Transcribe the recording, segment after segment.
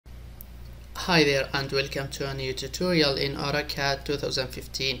Hi there and welcome to a new tutorial in Autocad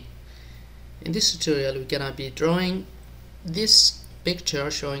 2015. In this tutorial we're gonna be drawing this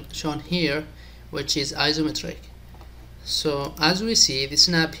picture shown here, which is isometric. So as we see, the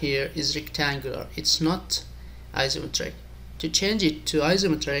snap here is rectangular, it's not isometric. To change it to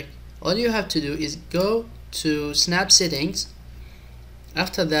isometric, all you have to do is go to snap settings.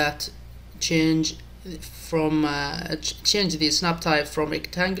 After that, change the snap type from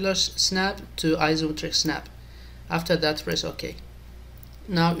rectangular snap to isometric snap. After that, press OK.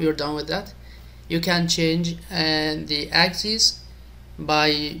 Now you're done with that. You can change the axis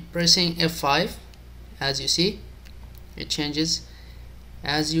by pressing F5. As you see, it changes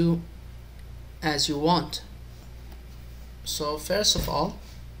as you want. So first of all,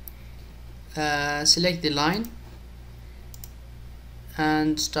 select the line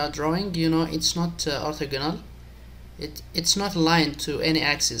and start drawing. You know, it's not orthogonal, it's not aligned to any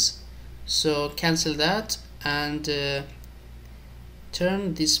axis, so cancel that and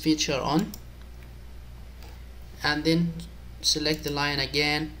turn this feature on, and then select the line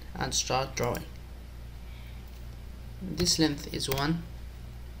again and start drawing. This length is 1,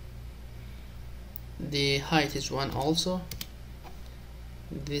 the height is 1 also,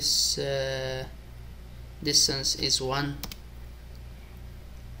 this distance is 1,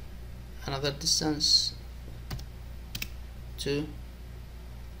 another distance 2,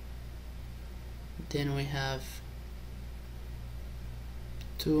 then we have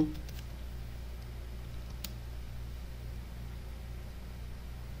 2,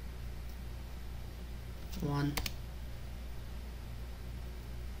 1,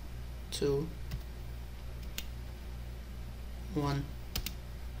 2, 1,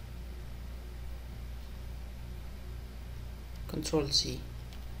 Control Z,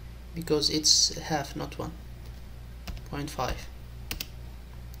 because it's half, not 1.5,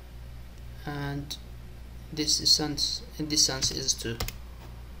 and this distance is 2.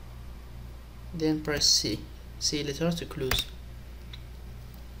 Then press C letter to close.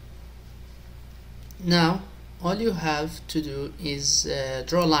 Now all you have to do is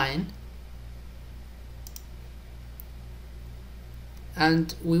draw a line,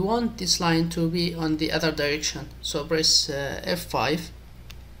 and we want this line to be on the other direction, so press F5,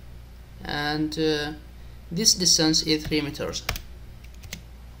 and this distance is 3 meters.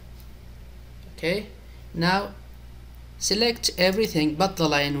 Okay, now select everything but the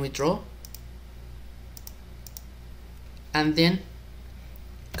line we draw, and then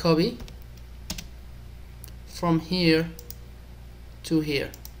copy from here to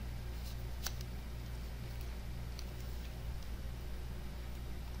here.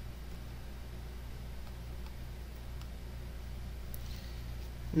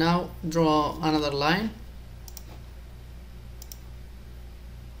 Now draw another line,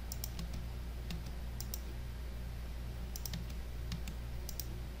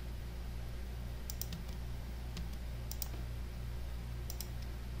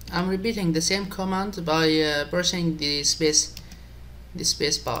 I'm repeating the same command by pressing the space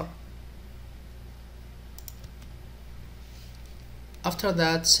bar. After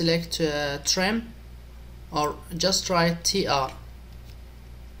that, select trim, or just write TR.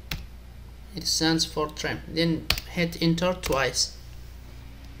 It stands for trim. Then hit enter twice.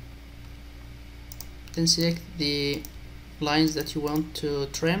 Then select the lines that you want to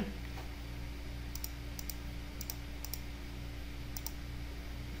trim.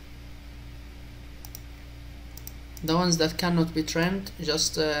 The ones that cannot be trimmed,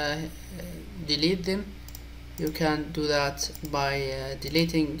 just delete them. You can do that by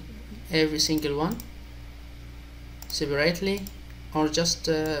deleting every single one separately, or just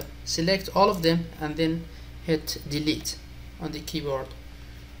select all of them and then hit delete on the keyboard.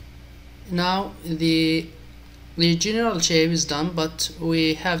 Now the general shape is done, but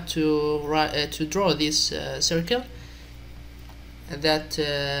we have to draw this circle that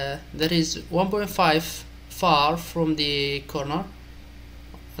is 1.5 far from the corner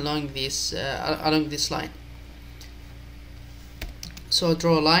along this line. So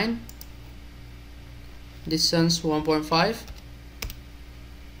draw a line, distance 1.5,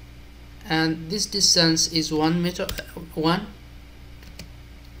 and this distance is 1 meter,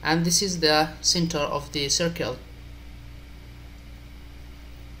 and this is the center of the circle.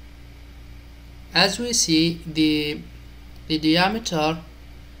 As we see, the diameter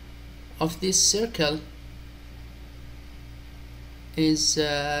of this circle is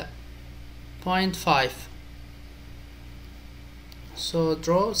 0.5. So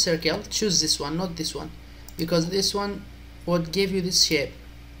draw circle, choose this one, not this one, because this one would give you this shape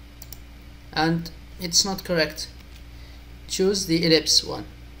and it's not correct. Choose the ellipse one.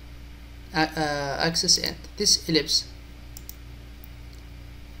 access this ellipse,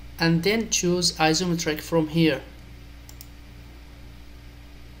 and then choose isometric from here.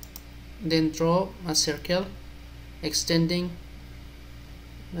 Then draw a circle extending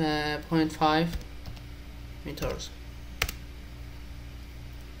 0.5 meters.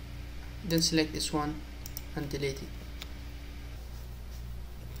 Then select this one and delete it.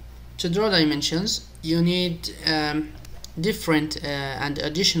 To draw dimensions, you need different and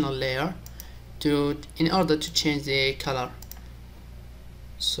additional layer in order to change the color.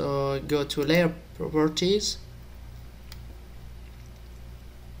 So go to layer properties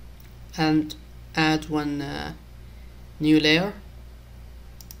and add one new layer.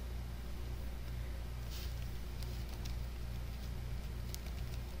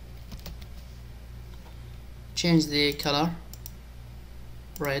 Change the color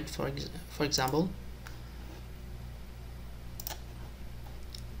red for example,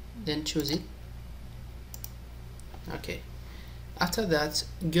 then choose it. Okay, after that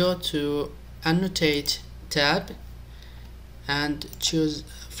go to annotate tab and choose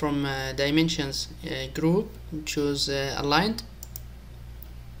from dimensions group, choose aligned,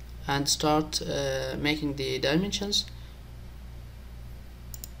 and start making the dimensions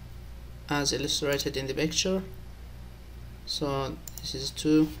as illustrated in the picture. So this is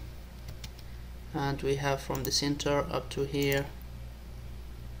 2, and we have from the center up to here.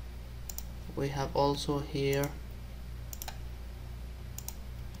 We have also here,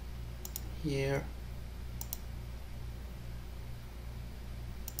 here,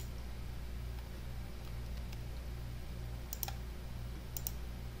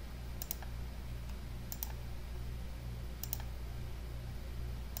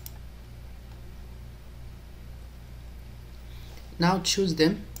 now choose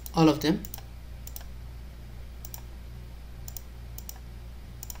them, all of them.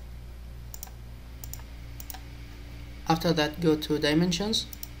 After that go to dimensions,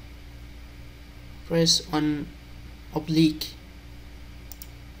 press on oblique.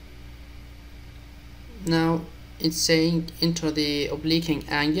 Now it's saying enter the obliquing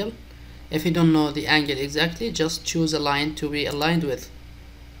angle. If you don't know the angle exactly, just choose a line to be aligned with.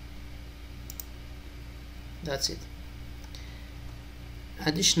 That's it.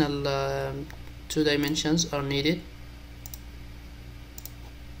 Additional 2 dimensions are needed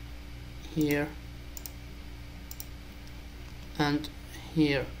here and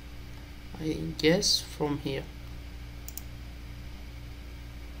here, I guess from here.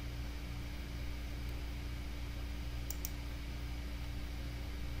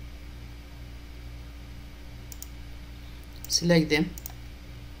 Select them,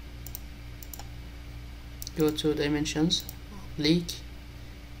 go to dimensions, oblique,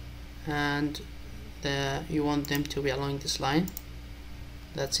 and you want them to be along this line.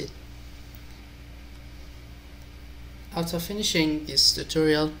 That's it. After finishing this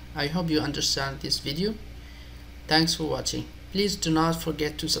tutorial, I hope you understand this video. Thanks for watching. Please do not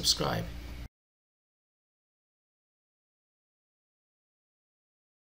forget to subscribe.